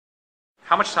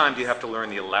How much time do you have to learn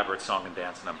the elaborate song and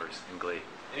dance numbers in Glee?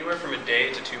 Anywhere from a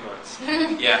day to 2 months.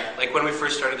 Yeah, like when we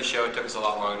first started the show, it took us a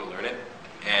lot longer to learn it.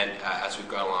 And as we've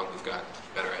gone along, we've got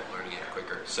better at learning it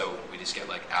quicker. So we just get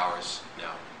like hours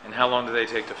now. And how long do they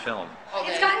take to film?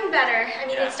 It's gotten better. I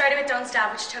mean, Yeah. it started with Don't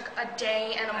Stop, which took a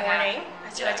day and a morning.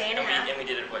 So a day and a half. And we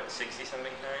did it, what,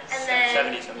 60-something times? And then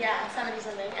 70-something? Yeah,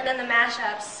 70-something. And then the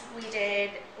mashups we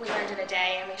learned in a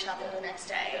day, and we shot them the next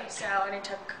day. So, and it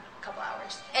took a couple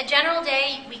hours. A general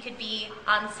day, we could be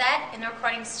on set, in the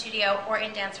recording studio, or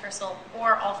in dance rehearsal,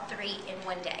 or all three in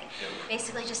one day.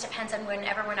 Basically, just depends on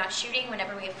whenever we're not shooting,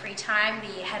 whenever we have free time,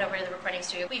 we head over to the recording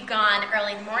studio. We've gone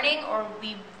early in the morning, or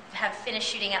we have finished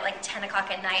shooting at like 10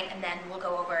 o'clock at night, and then we'll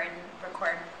go over and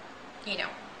record,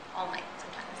 all night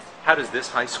sometimes. How does this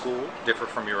high school differ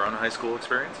from your own high school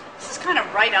experience? This is kind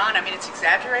of right on. I mean, it's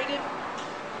exaggerated,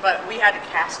 but we had a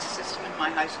caste system in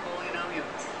my high school.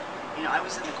 I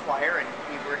was in the choir, and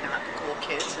we were not the cool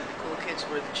kids, and the cool kids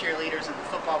were the cheerleaders and the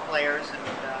football players, and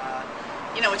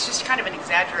it's just kind of an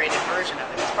exaggerated version of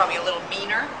it. It's probably a little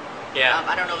meaner. Yeah.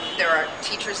 I don't know if there are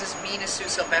teachers as mean as Sue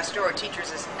Sylvester or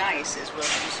teachers as nice as Will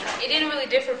Schuster. It didn't really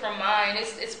differ from mine.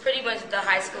 It's pretty much the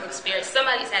high school experience.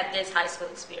 Somebody's had this high school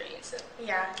experience.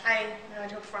 Yeah, I went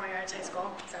to a performing arts high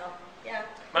school, so yeah.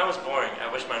 Mine was boring.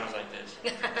 I wish mine was like this.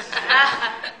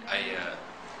 I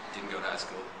didn't go to high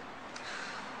school.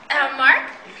 Mark?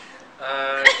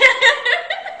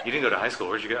 You didn't go to high school.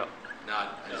 Where'd you go? No,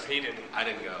 He didn't. I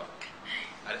didn't go.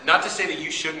 Not to say that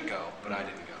you shouldn't go, but I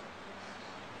didn't go.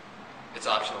 It's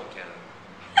optional in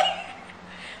Canada.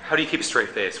 How do you keep a straight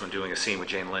face when doing a scene with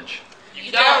Jane Lynch?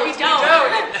 You don't.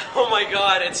 Oh my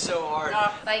God, it's so hard.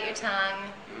 Bite your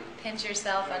tongue, pinch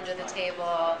yourself under the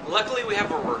table. Luckily, we have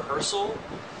a rehearsal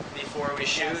before we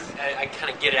shoot. I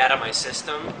kind of get it out of my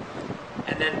system.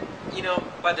 And then,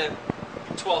 by the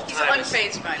 12th He's time...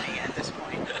 unfazed by me at this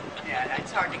point. Yeah,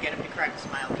 it's hard to get him to crack a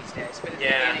smile these days, but at the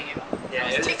beginning,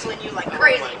 he was tickling you like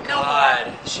crazy. Oh my No God.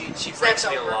 more. She breaks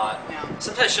me a over. lot. Yeah.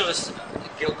 Sometimes she'll just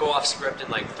go off script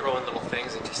and throw in little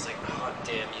things and just oh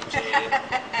damn you, Jade.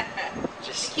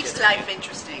 It keeps life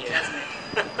interesting, doesn't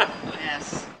it?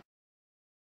 Yes.